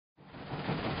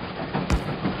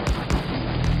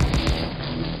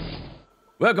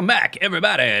Welcome back,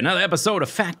 everybody. Another episode of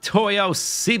Factorio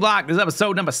C-Block. This is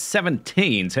episode number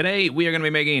 17. Today, we are going to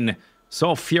be making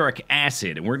sulfuric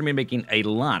acid, and we're going to be making a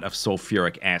lot of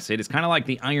sulfuric acid. It's kind of like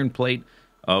the iron plate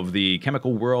of the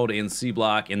chemical world in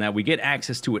C-Block in that we get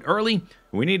access to it early.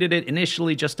 We needed it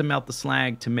initially just to melt the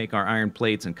slag to make our iron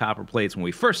plates and copper plates when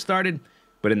we first started.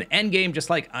 But in the end game,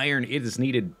 just like iron, it is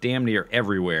needed damn near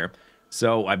everywhere.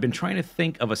 So I've been trying to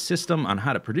think of a system on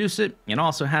how to produce it and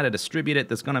also how to distribute it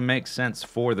that's going to make sense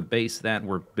for the base that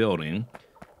we're building.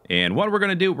 And what we're going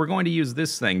to do, we're going to use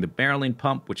this thing, the barreling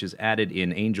pump, which is added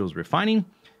in Angel's Refining.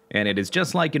 And it is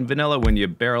just like in vanilla when you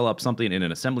barrel up something in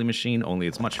an assembly machine, only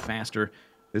it's much faster.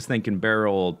 This thing can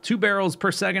barrel 2 barrels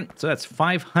per second, so that's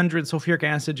 500 sulfuric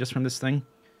acid just from this thing.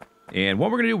 And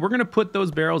what we're going to do, we're going to put those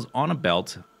barrels on a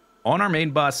belt on our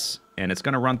main bus, and it's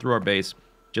going to run through our base,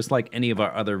 just like any of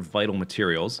our other vital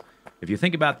materials. If you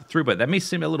think about the throughput, that may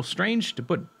seem a little strange to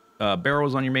put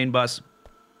barrels on your main bus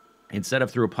instead of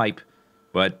through a pipe,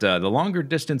 but the longer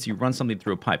distance you run something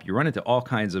through a pipe, you run into all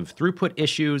kinds of throughput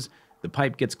issues. The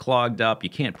pipe gets clogged up. You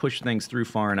can't push things through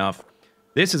far enough.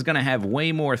 This is going to have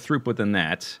way more throughput than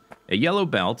that. A yellow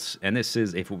belt, and this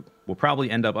is, if we'll probably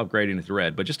end up upgrading it to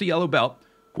red, but just a yellow belt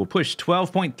will push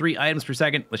 12.3 items per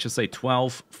second. Let's just say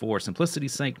 12 for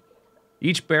simplicity's sake.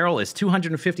 Each barrel is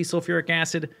 250 sulfuric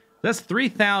acid. That's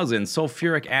 3,000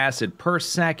 sulfuric acid per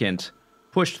second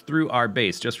pushed through our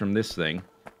base just from this thing.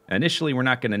 Initially, we're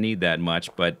not going to need that much,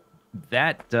 but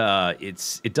that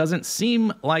it doesn't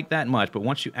seem like that much. But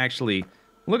once you actually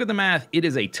look at the math, it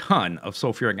is a ton of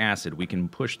sulfuric acid we can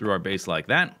push through our base like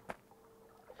that.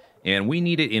 And we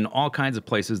need it in all kinds of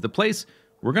places. The place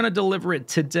we're going to deliver it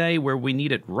today, where we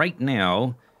need it right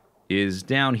now, is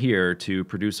down here to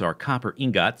produce our copper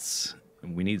ingots.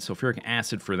 We need sulfuric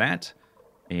acid for that,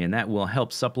 and that will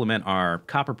help supplement our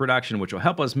copper production, which will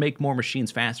help us make more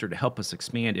machines faster to help us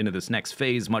expand into this next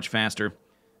phase much faster.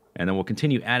 And then we'll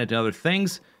continue adding to other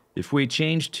things. If we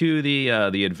change to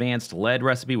the advanced lead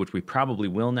recipe, which we probably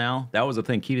will now, that was the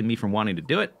thing keeping me from wanting to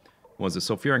do it, was the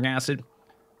sulfuric acid.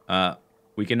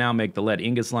 We can now make the lead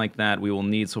ingots like that. We will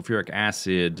need sulfuric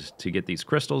acid to get these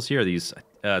crystals here, these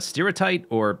steatite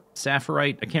or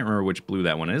sapphirite. I can't remember which blue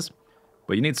that one is.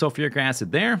 But you need sulfuric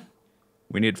acid there.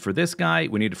 We need it for this guy.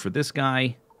 We need it for this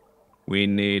guy. We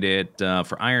need it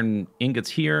for iron ingots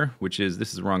here, which is, this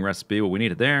is the wrong recipe, but we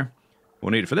need it there.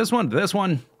 We'll need it for this one, this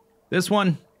one, this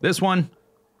one, this one,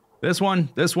 this one,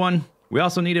 this one. We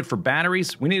also need it for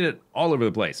batteries. We need it all over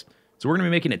the place. So we're going to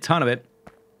be making a ton of it.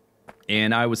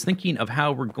 And I was thinking of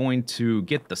how we're going to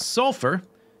get the sulfur.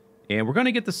 And we're going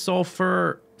to get the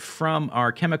sulfur from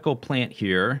our chemical plant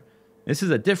here. This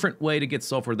is a different way to get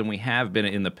sulfur than we have been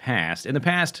in the past. In the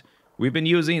past, we've been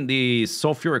using the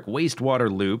sulfuric wastewater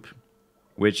loop,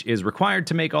 which is required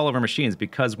to make all of our machines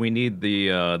because we need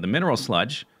the mineral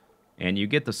sludge, and you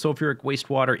get the sulfuric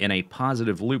wastewater in a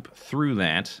positive loop through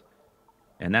that,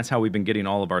 and that's how we've been getting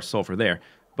all of our sulfur there.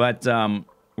 But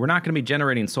we're not going to be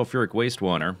generating sulfuric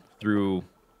wastewater through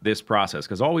this process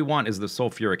because all we want is the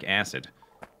sulfuric acid.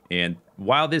 And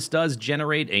while this does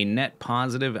generate a net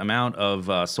positive amount of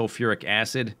sulfuric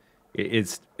acid,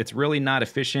 it's really not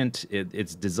efficient.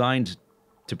 It's designed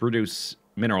to produce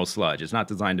mineral sludge. It's not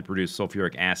designed to produce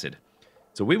sulfuric acid.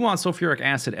 So we want sulfuric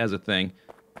acid as a thing.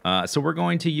 So we're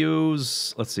going to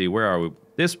use, let's see, where are we?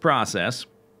 This process,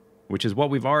 which is what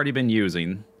we've already been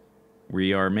using.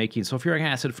 We are making sulfuric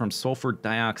acid from sulfur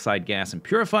dioxide gas and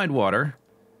purified water.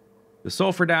 The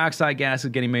sulfur dioxide gas is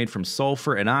getting made from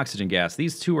sulfur and oxygen gas.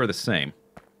 These two are the same.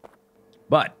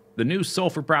 But the new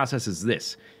sulfur process is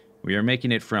this. We are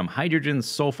making it from hydrogen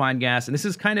sulfide gas. And this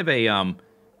is kind of a...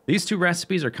 these two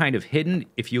recipes are kind of hidden.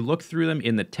 If you look through them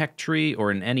in the tech tree or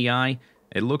in NEI,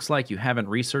 it looks like you haven't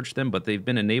researched them, but they've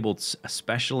been enabled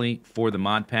especially for the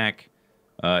Modpack.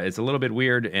 It's a little bit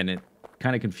weird and it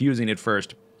kind of confusing at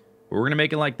first. We're going to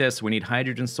make it like this. We need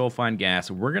hydrogen sulfide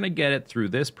gas. We're going to get it through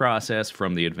this process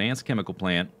from the advanced chemical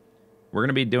plant. We're going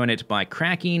to be doing it by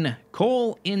cracking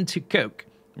coal into coke.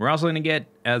 We're also going to get,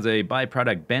 as a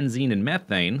byproduct, benzene and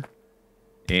methane.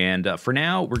 And for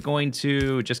now, we're going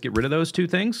to just get rid of those two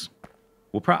things.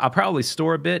 I'll probably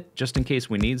store a bit just in case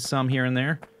we need some here and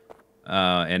there.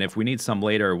 And if we need some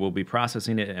later, we'll be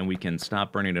processing it and we can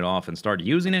stop burning it off and start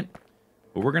using it.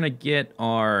 But we're going to get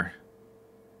our...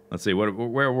 Let's see, where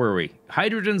were we?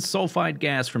 Hydrogen sulfide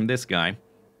gas from this guy.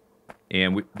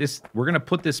 And we're going to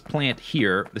put this plant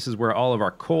here. This is where all of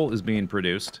our coal is being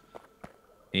produced.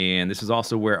 And this is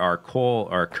also where our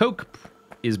coke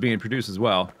is being produced as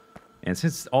well. And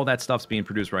since all that stuff's being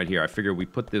produced right here, I figure we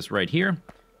put this right here.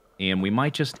 And we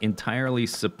might just entirely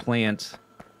supplant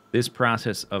this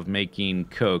process of making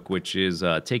coke, which is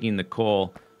taking the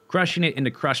coal, crushing it into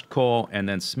crushed coal, and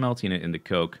then smelting it into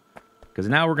coke. Because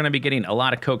now we're going to be getting a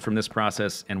lot of coke from this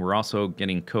process, and we're also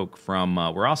getting coke from...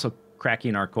 we're also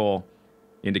cracking our coal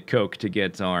into coke to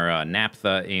get our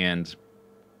naphtha and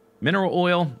mineral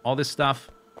oil, all this stuff.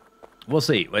 We'll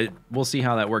see. We'll see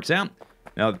how that works out.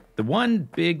 Now, the one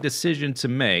big decision to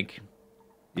make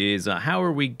is how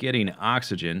are we getting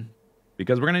oxygen?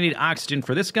 Because we're going to need oxygen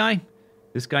for this guy.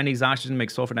 This guy needs oxygen to make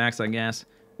sulfur dioxide gas.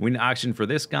 We need oxygen for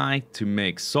this guy to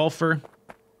make sulfur.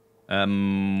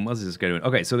 What's this guy doing?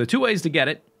 Okay, so the two ways to get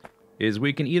it is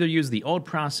we can either use the old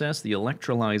process, the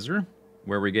electrolyzer,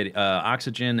 where we get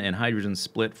oxygen and hydrogen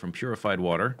split from purified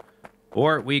water,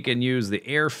 or we can use the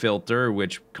air filter,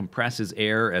 which compresses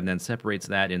air and then separates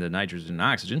that into nitrogen and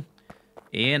oxygen.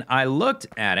 And I looked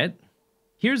at it.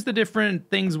 Here's the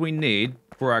different things we need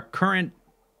for our current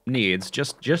needs,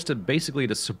 just to basically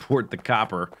to support the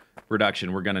copper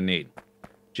production we're going to need.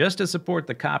 Just to support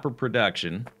the copper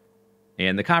production,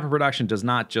 and the copper production does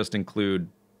not just include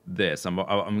this.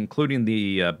 I'm including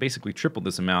the basically triple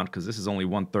this amount because this is only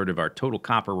 1/3 of our total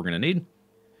copper we're going to need.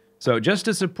 So just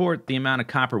to support the amount of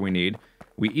copper we need,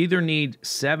 we either need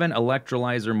 7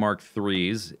 electrolyzer Mark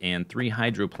IIIs and 3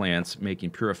 hydro plants making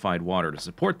purified water to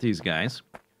support these guys,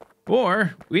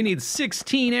 or we need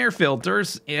 16 air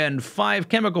filters and 5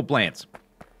 chemical plants.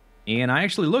 And I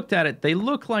actually looked at it. They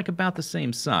look like about the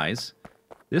same size.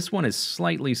 This one is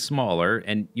slightly smaller,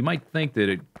 and you might think that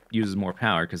it uses more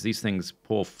power because these things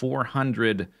pull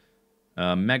 400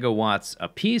 megawatts a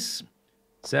piece.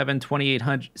 7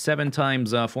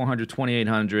 times 400,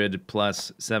 2800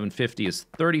 plus 750 is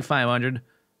 3500.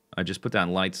 I just put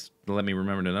down lights to let me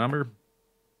remember the number.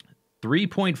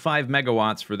 3.5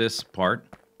 megawatts for this part.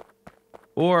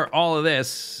 Or all of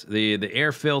this, the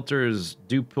air filters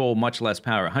do pull much less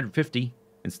power, 150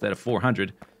 instead of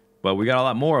 400. But we got a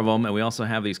lot more of them, and we also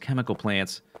have these chemical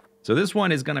plants. So this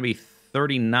one is going to be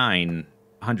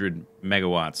 3,900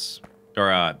 megawatts,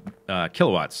 or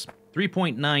kilowatts.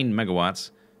 3.9 megawatts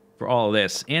for all of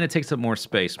this, and it takes up more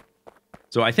space.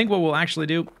 So I think what we'll actually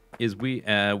do is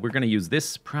we're going to use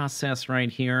this process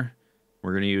right here.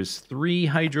 We're going to use 3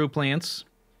 hydro plants.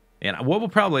 And what we'll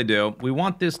probably do, we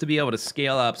want this to be able to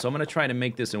scale up, so I'm going to try to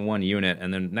make this in 1 unit,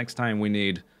 and then next time we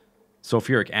need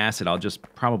sulfuric acid, I'll just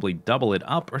probably double it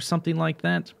up or something like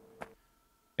that.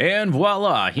 And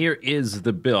voila, here is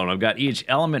the build. I've got each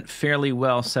element fairly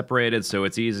well separated, so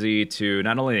it's easy to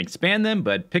not only expand them,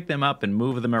 but pick them up and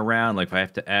move them around. Like if I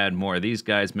have to add more of these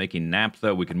guys making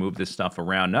naphtha, we can move this stuff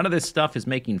around. None of this stuff is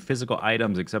making physical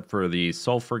items except for the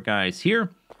sulfur guys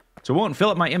here. So it won't fill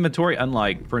up my inventory,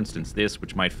 unlike, for instance, this,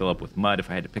 which might fill up with mud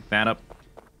if I had to pick that up.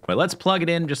 But let's plug it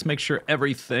in, just make sure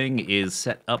everything is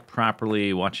set up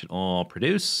properly, watch it all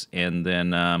produce, and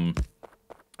then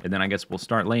I guess we'll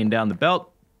start laying down the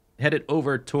belt, head it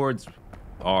over towards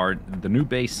the new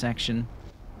base section.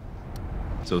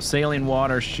 So saline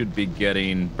water should be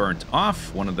getting burnt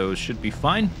off. One of those should be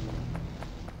fine.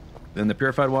 Then the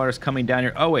purified water is coming down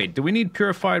here. Oh, wait, do we need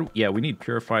purified? Yeah, we need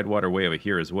purified water way over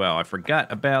here as well. I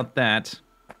forgot about that.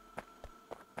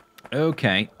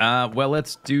 Okay, well,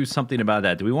 let's do something about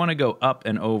that. Do we want to go up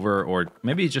and over, or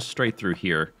maybe just straight through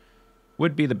here?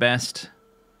 Would be the best.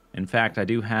 In fact, I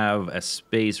do have a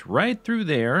space right through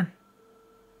there.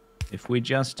 If we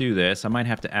just do this, I might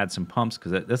have to add some pumps,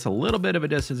 because that's a little bit of a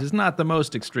distance. It's not the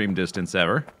most extreme distance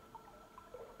ever.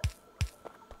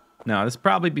 No, this will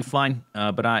probably be fine,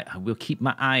 but I will keep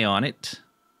my eye on it.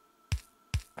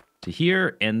 To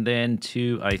here, and then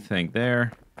to, I think,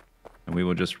 there. And we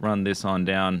will just run this on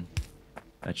down.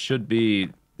 That should be,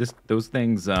 those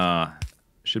things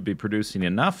should be producing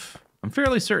enough. I'm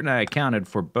fairly certain I accounted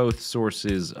for both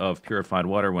sources of purified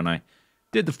water when I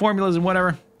did the formulas and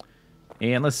whatever.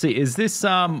 And let's see, is this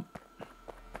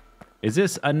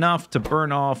enough to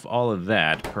burn off all of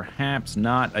that? Perhaps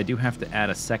not. I do have to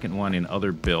add a second one in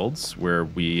other builds where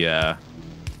we, let's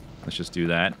just do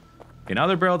that. In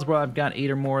other builds where I've got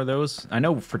 8 or more of those, I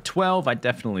know for 12 I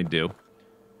definitely do.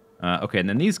 Okay, and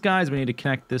then these guys, we need to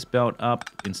connect this belt up.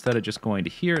 Instead of just going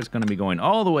to here, it's going to be going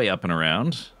all the way up and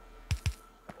around.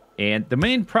 And the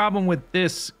main problem with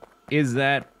this is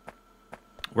that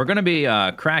we're going to be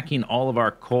cracking all of our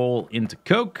coal into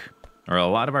coke, or a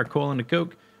lot of our coal into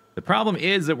coke. The problem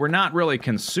is that we're not really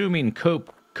consuming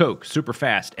coke super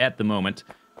fast at the moment.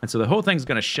 And so the whole thing's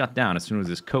going to shut down as soon as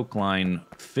this coke line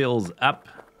fills up.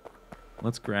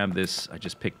 Let's grab this I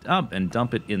just picked up and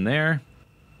dump it in there.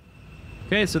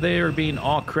 Okay, so they are being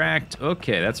all cracked.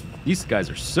 Okay, these guys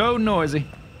are so noisy.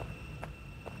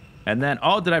 And then,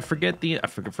 oh, did I forget I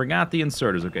forgot the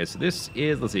inserters. Okay, so this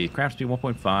is, let's see, craft speed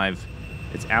 1.5.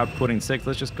 It's outputting 6.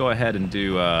 Let's just go ahead and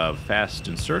do fast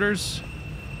inserters.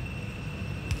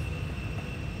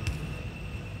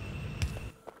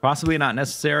 Possibly not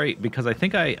necessary, because I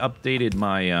think I updated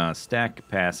my stack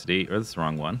capacity. Or that's the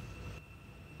wrong one.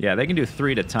 Yeah, they can do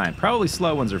 3 at a time. Probably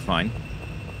slow ones are fine.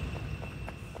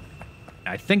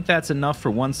 I think that's enough for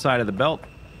one side of the belt.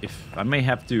 If I may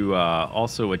have to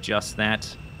also adjust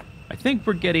that. I think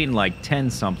we're getting like 10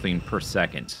 something per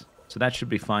second. So that should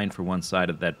be fine for one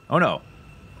side of that. Oh, no.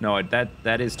 No,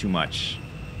 that is too much.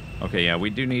 Okay, yeah,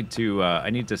 we do need to... I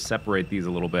need to separate these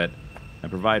a little bit and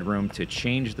provide room to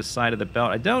change the side of the belt.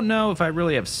 I don't know if I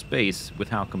really have space with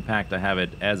how compact I have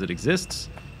it as it exists.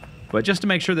 But just to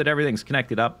make sure that everything's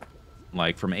connected up,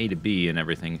 like from A to B and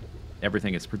everything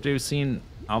it's producing,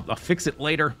 I'll fix it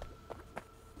later.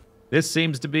 This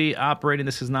seems to be operating.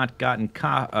 This has not gotten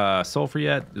sulfur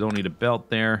yet. You don't need a belt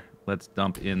there. Let's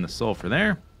dump in the sulfur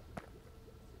there.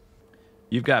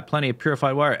 You've got plenty of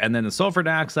purified water. And then the sulfur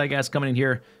dioxide gas coming in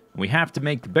here. We have to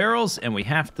make the barrels, and we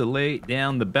have to lay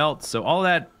down the belt. So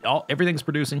everything's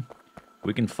producing.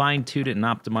 We can fine-tune it and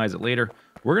optimize it later.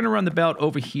 We're going to run the belt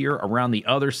over here around the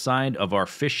other side of our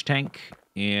fish tank.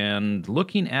 And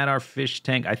looking at our fish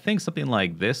tank, I think something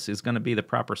like this is going to be the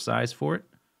proper size for it.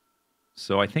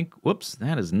 So I think, whoops,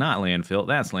 that is not landfill.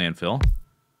 That's landfill.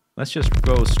 Let's just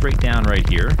go straight down right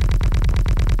here.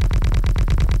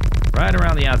 Right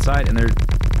around the outside. And there's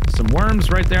some worms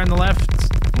right there on the left.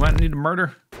 Might need to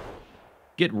murder.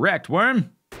 Get wrecked,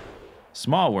 worm.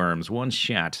 Small worms, one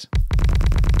shot.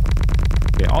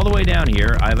 Okay, all the way down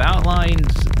here, I've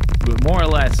outlined more or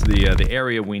less the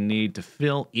area we need to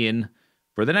fill in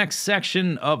for the next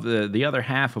section of the other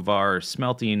half of our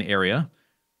smelting area.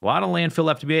 A lot of landfill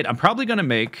left to be made. I'm probably going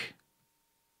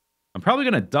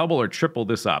to double or triple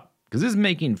this up, because this is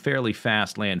making fairly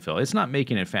fast landfill. It's not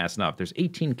making it fast enough. There's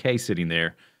 18K sitting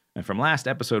there, and from last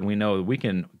episode, we know we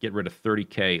can get rid of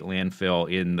 30K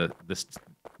landfill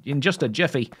in just a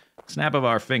jiffy snap of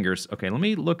our fingers. Okay, let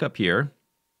me look up here.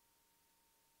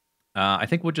 I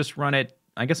think we'll just run it,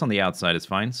 I guess on the outside is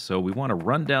fine. So we want to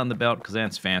run down the belt because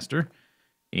that's faster.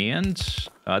 And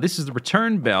this is the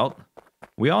return belt.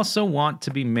 We also want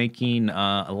to be making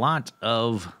a lot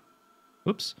of...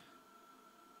 Whoops.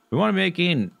 We want to be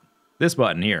making this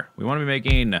button here. We want to be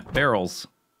making barrels.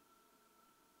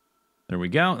 There we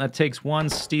go. That takes 1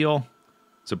 steel.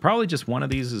 So probably just one of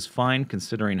these is fine,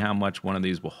 considering how much one of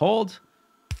these will hold.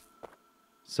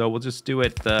 So we'll just do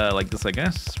it like this, I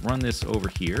guess. Run this over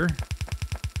here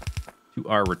to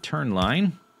our return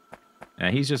line.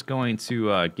 And he's just going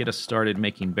to get us started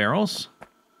making barrels.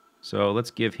 So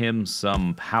let's give him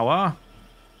some power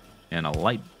and a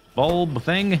light bulb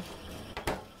thing.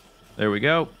 There we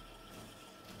go.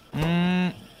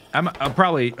 I'll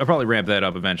probably ramp that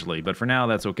up eventually, but for now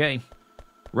that's okay.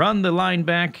 Run the line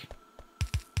back.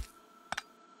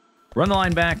 Run the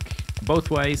line back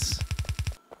both ways.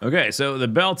 Okay, so the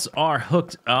belts are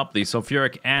hooked up. The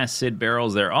sulfuric acid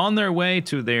barrels, they're on their way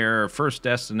to their first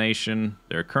destination.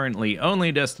 Their currently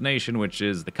only destination, which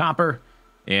is the copper.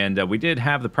 And we did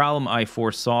have the problem I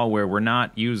foresaw where we're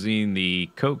not using the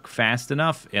coke fast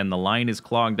enough and the line is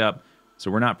clogged up.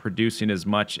 So we're not producing as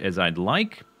much as I'd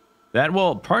like. That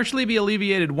will partially be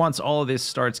alleviated once all of this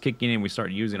starts kicking in. We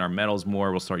start using our metals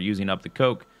more. We'll start using up the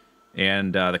coke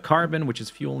and the carbon, which is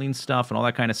fueling stuff and all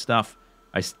that kind of stuff.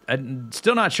 I'm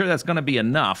still not sure that's going to be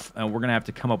enough. We're going to have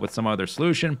to come up with some other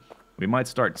solution. We might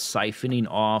start siphoning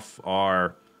off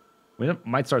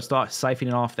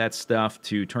that stuff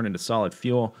to turn into solid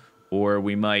fuel, or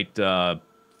we might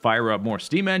fire up more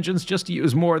steam engines just to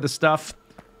use more of the stuff.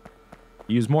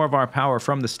 Use more of our power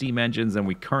from the steam engines than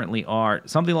we currently are.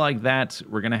 Something like that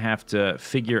we're going to have to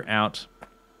figure out.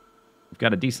 We've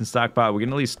got a decent stockpile. We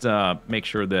can at least make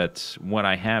sure that what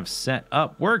I have set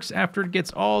up works after it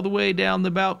gets all the way down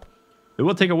the belt. It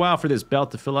will take a while for this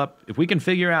belt to fill up. If we can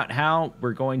figure out how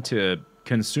we're going to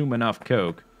consume enough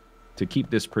coke to keep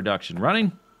this production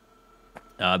running,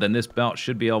 then this belt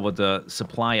should be able to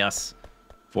supply us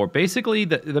for basically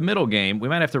the middle game. We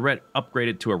might have to upgrade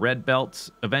it to a red belt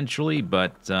eventually,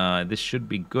 but this should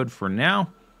be good for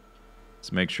now.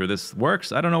 Let's make sure this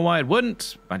works. I don't know why it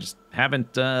wouldn't. I just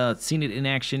haven't seen it in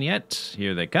action yet.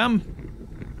 Here they come.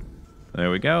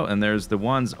 There we go. And there's the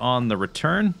ones on the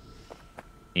return.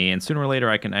 And sooner or later,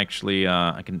 I can actually,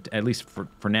 I can at least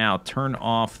for now, turn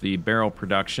off the barrel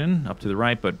production up to the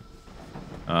right, but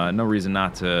no reason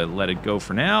not to let it go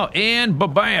for now. And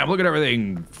ba-bam! Look at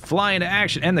everything fly into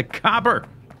action. And the copper.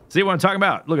 See what I'm talking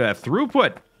about? Look at that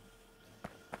throughput.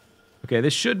 Okay,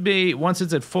 this should be, once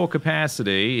it's at full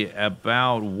capacity,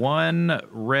 about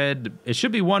it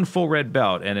should be 1 full red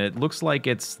belt, and it looks like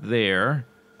it's there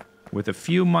with a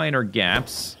few minor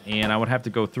gaps, and I would have to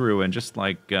go through and just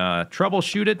like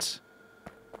troubleshoot it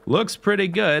Looks pretty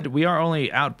good. We are only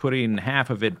outputting half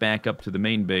of it back up to the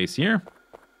main base here.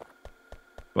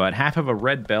 But half of a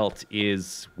red belt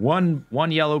is one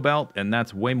yellow belt, and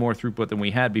that's way more throughput than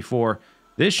we had before.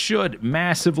 This should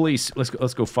massively...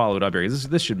 Let's go follow it up here.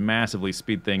 This should massively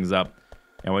speed things up.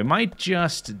 And we might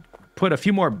just put a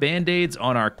few more band-aids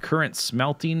on our current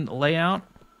smelting layout.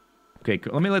 Okay,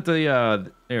 let me let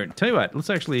the... Here, tell you what. Let's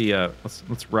actually...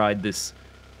 let's ride this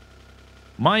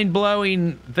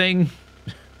mind-blowing thing.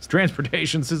 This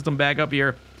transportation system back up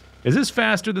here. Is this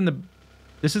faster than the...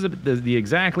 This is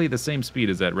exactly the same speed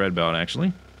as that red belt,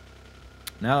 actually.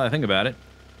 Now that I think about it.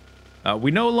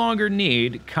 We no longer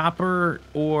need copper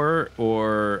ore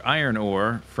or iron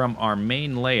ore from our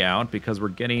main layout because we're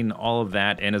getting all of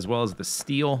that, and as well as the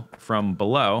steel from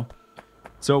below.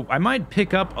 So I might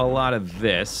pick up a lot of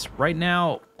this. Right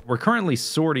now, we're currently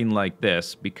sorting like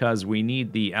this because we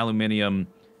need the aluminum.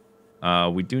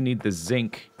 We do need the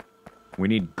zinc. We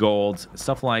need gold,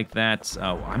 stuff like that.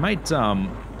 I might...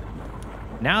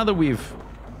 Now that we've...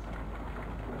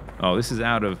 Oh, this is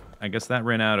out of... I guess that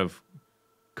ran out of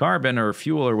carbon or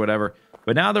fuel or whatever.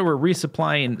 But now that we're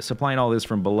supplying all this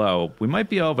from below, we might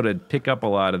be able to pick up a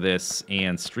lot of this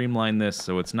and streamline this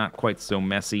so it's not quite so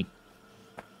messy.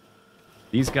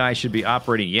 These guys should be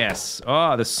operating... Yes.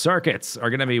 Oh, the circuits are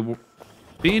going to be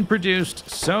being produced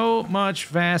so much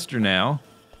faster now.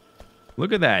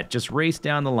 Look at that. Just race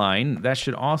down the line. That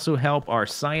should also help our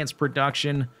science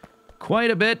production quite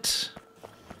a bit.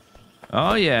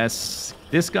 Oh, yes.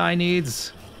 This guy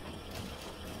needs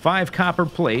 5 copper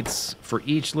plates for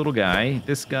each little guy.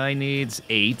 This guy needs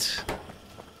 8.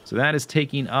 So that is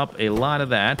taking up a lot of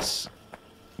that.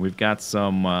 We've got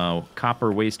some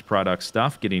copper waste product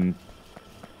stuff getting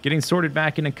sorted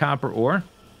back into copper ore.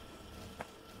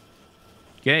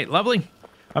 Okay, lovely.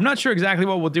 I'm not sure exactly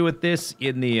what we'll do with this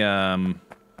in the...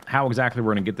 how exactly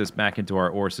we're going to get this back into our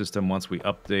ore system once we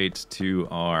update to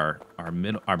our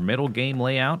middle game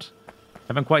layout.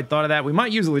 Haven't quite thought of that. We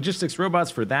might use logistics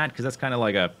robots for that, because that's kind of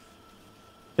like a...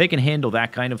 They can handle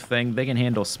that kind of thing. They can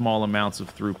handle small amounts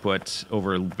of throughput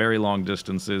over very long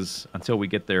distances until we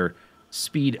get their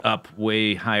speed up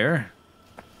way higher.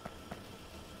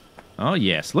 Oh,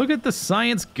 yes. Look at the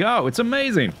science go. It's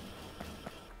amazing.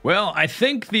 Well, I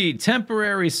think the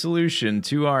temporary solution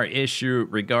to our issue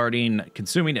regarding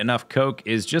consuming enough coke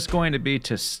is just going to be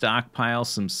to stockpile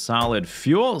some solid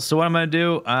fuel. So what I'm going to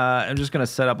do, I'm just going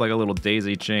to set up like a little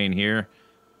daisy chain here.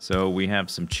 So we have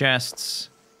some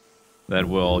chests that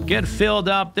will get filled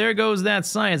up. There goes that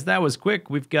science. That was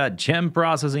quick. We've got gem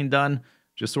processing done.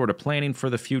 Just sort of planning for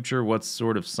the future, what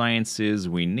sort of sciences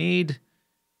we need.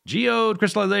 Geode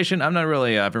crystallization. I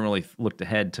haven't really looked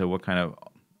ahead to what kind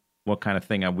of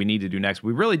thing we need to do next.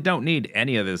 We really don't need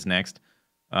any of this next.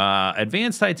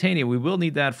 Advanced titanium, we will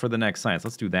need that for the next science.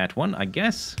 Let's do that one, I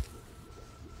guess.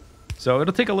 So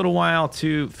it'll take a little while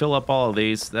to fill up all of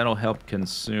these. That'll help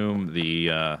consume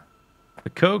the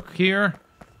coke here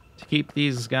to keep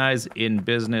these guys in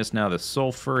business. Now the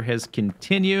sulfur has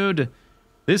continued.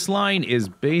 This line is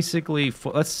basically...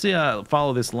 Let's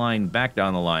follow this line back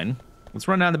down the line. Let's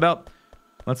run down the belt.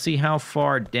 Let's see how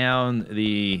far down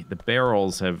the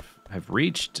barrels have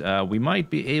reached. We might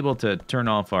be able to turn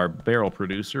off our barrel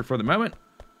producer for the moment.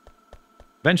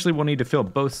 Eventually, we'll need to fill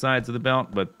both sides of the belt,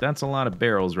 but that's a lot of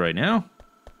barrels right now.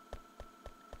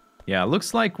 Yeah,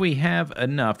 looks like we have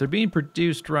enough. They're being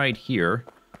produced right here.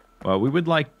 Well, we would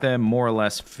like them more or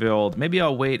less filled. Maybe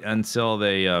I'll wait until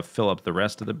they fill up the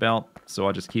rest of the belt, so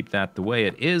I'll just keep that the way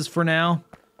it is for now.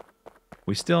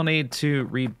 We still need to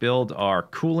rebuild our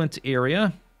coolant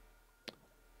area.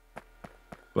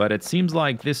 But it seems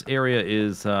like this area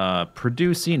is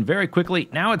producing very quickly.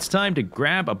 Now it's time to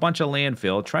grab a bunch of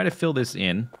landfill, try to fill this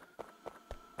in,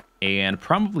 and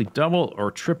probably double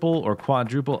or triple or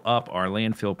quadruple up our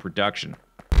landfill production.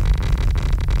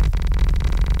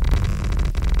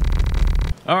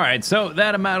 All right, so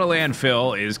that amount of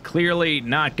landfill is clearly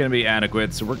not going to be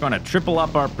adequate, so we're going to triple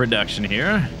up our production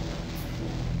here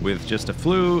with just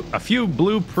a few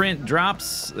blueprint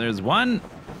drops. There's one.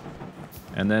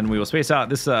 And then we will space out.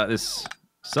 This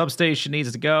substation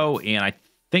needs to go, and I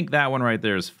think that one right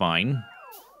there is fine.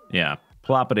 Yeah,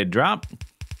 ploppity drop.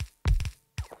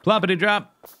 Ploppity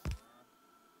drop.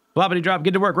 Ploppity drop,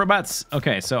 get to work, robots.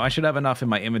 Okay, so I should have enough in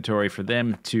my inventory for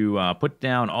them to put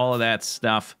down all of that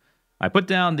stuff. I put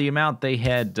down the amount they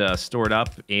had stored up,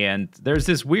 and there's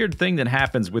this weird thing that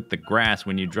happens with the grass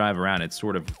when you drive around. It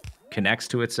sort of connects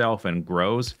to itself and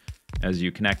grows as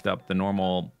you connect up the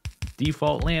normal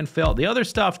default landfill. The other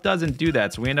stuff doesn't do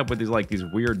that, so we end up with these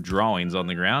weird drawings on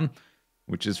the ground,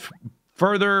 which is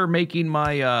further making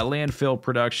my landfill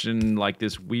production like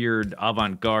this weird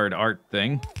avant-garde art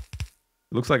thing.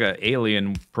 It looks like an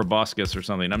alien proboscis or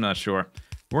something. I'm not sure.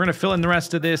 We're going to fill in the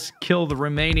rest of this, kill the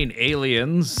remaining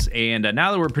aliens, and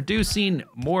now that we're producing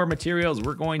more materials,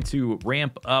 we're going to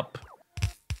ramp up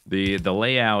the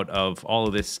layout of all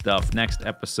of this stuff next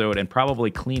episode and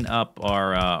probably clean up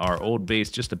our old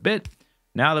base just a bit.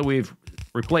 Now that we've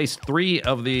replaced 3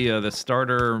 of the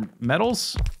starter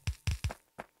metals,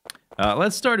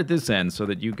 let's start at this end so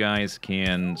that you guys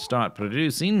can start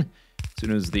producing as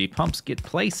soon as the pumps get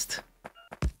placed.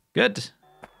 Good.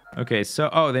 Okay, so,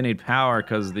 oh, they need power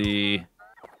because the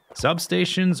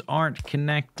substations aren't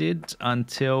connected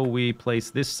until we place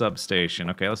this substation.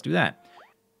 Okay, let's do that.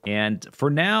 And for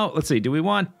now, let's see, do we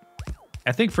want...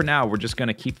 I think for now, we're just going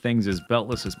to keep things as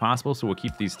beltless as possible, so we'll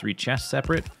keep these 3 chests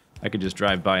separate. I could just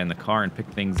drive by in the car and pick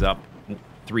things up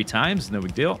 3 times, no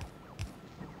big deal.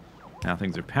 Now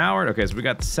things are powered. Okay, so we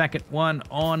got the second one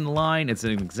online. It's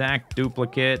an exact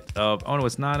duplicate of... Oh, no,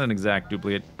 it's not an exact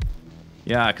duplicate.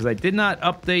 Yeah, because I did not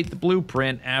update the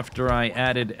blueprint after I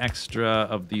added extra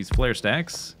of these flare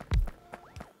stacks.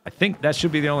 I think that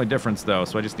should be the only difference, though,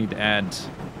 so I just need to add...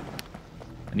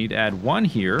 I need to add 1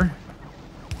 here.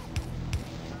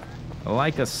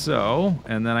 Like so.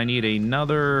 And then I need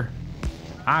another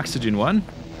oxygen one.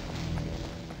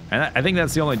 And I think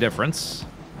that's the only difference.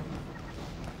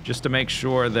 Just to make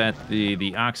sure that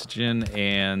the oxygen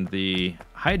and the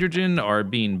hydrogen are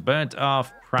being burnt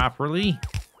off properly.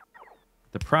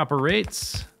 The proper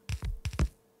rates.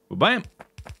 Bam.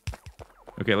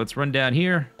 Okay, let's run down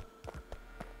here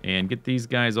and get these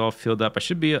guys all filled up. I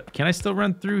should be... Can I still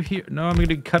run through here? No, I'm going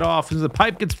to cut off as the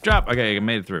pipe gets dropped. Okay, I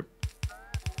made it through.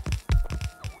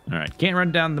 All right, can't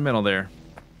run down the middle there.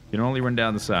 You can only run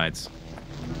down the sides.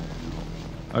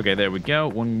 Okay, there we go.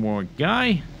 One more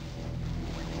guy.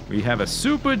 We have a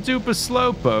super duper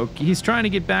slowpoke. He's trying to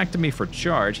get back to me for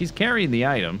charge. He's carrying the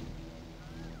item.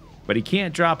 But he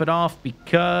can't drop it off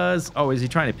because... Oh, is he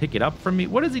trying to pick it up from me?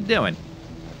 What is he doing?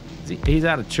 He's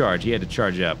out of charge. He had to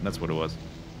charge up. That's what it was.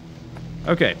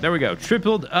 Okay, there we go.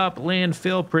 Tripled up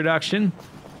landfill production.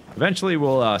 Eventually,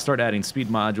 we'll start adding speed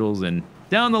modules and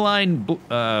down the line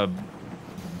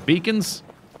beacons.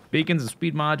 Beacons and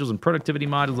speed modules and productivity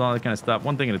modules, all that kind of stuff.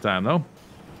 One thing at a time, though.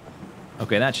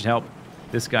 Okay, that should help.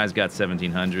 This guy's got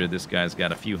 1,700. This guy's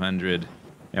got a few hundred.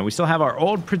 And we still have our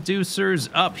old producers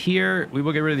up here. We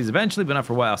will get rid of these eventually, but not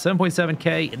for a while.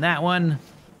 7.7K in that one.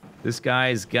 This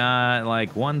guy's got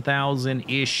like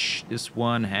 1,000-ish. This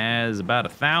one has about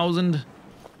 1,000.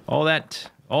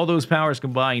 All those powers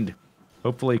combined,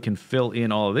 hopefully can fill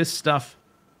in all of this stuff.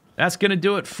 That's going to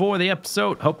do it for the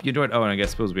episode. Hope you enjoyed. Oh, and I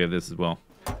suppose we have this as well.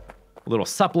 A little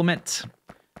supplement.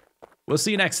 We'll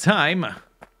see you next time.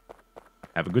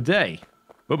 Have a good day.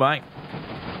 Bye-bye.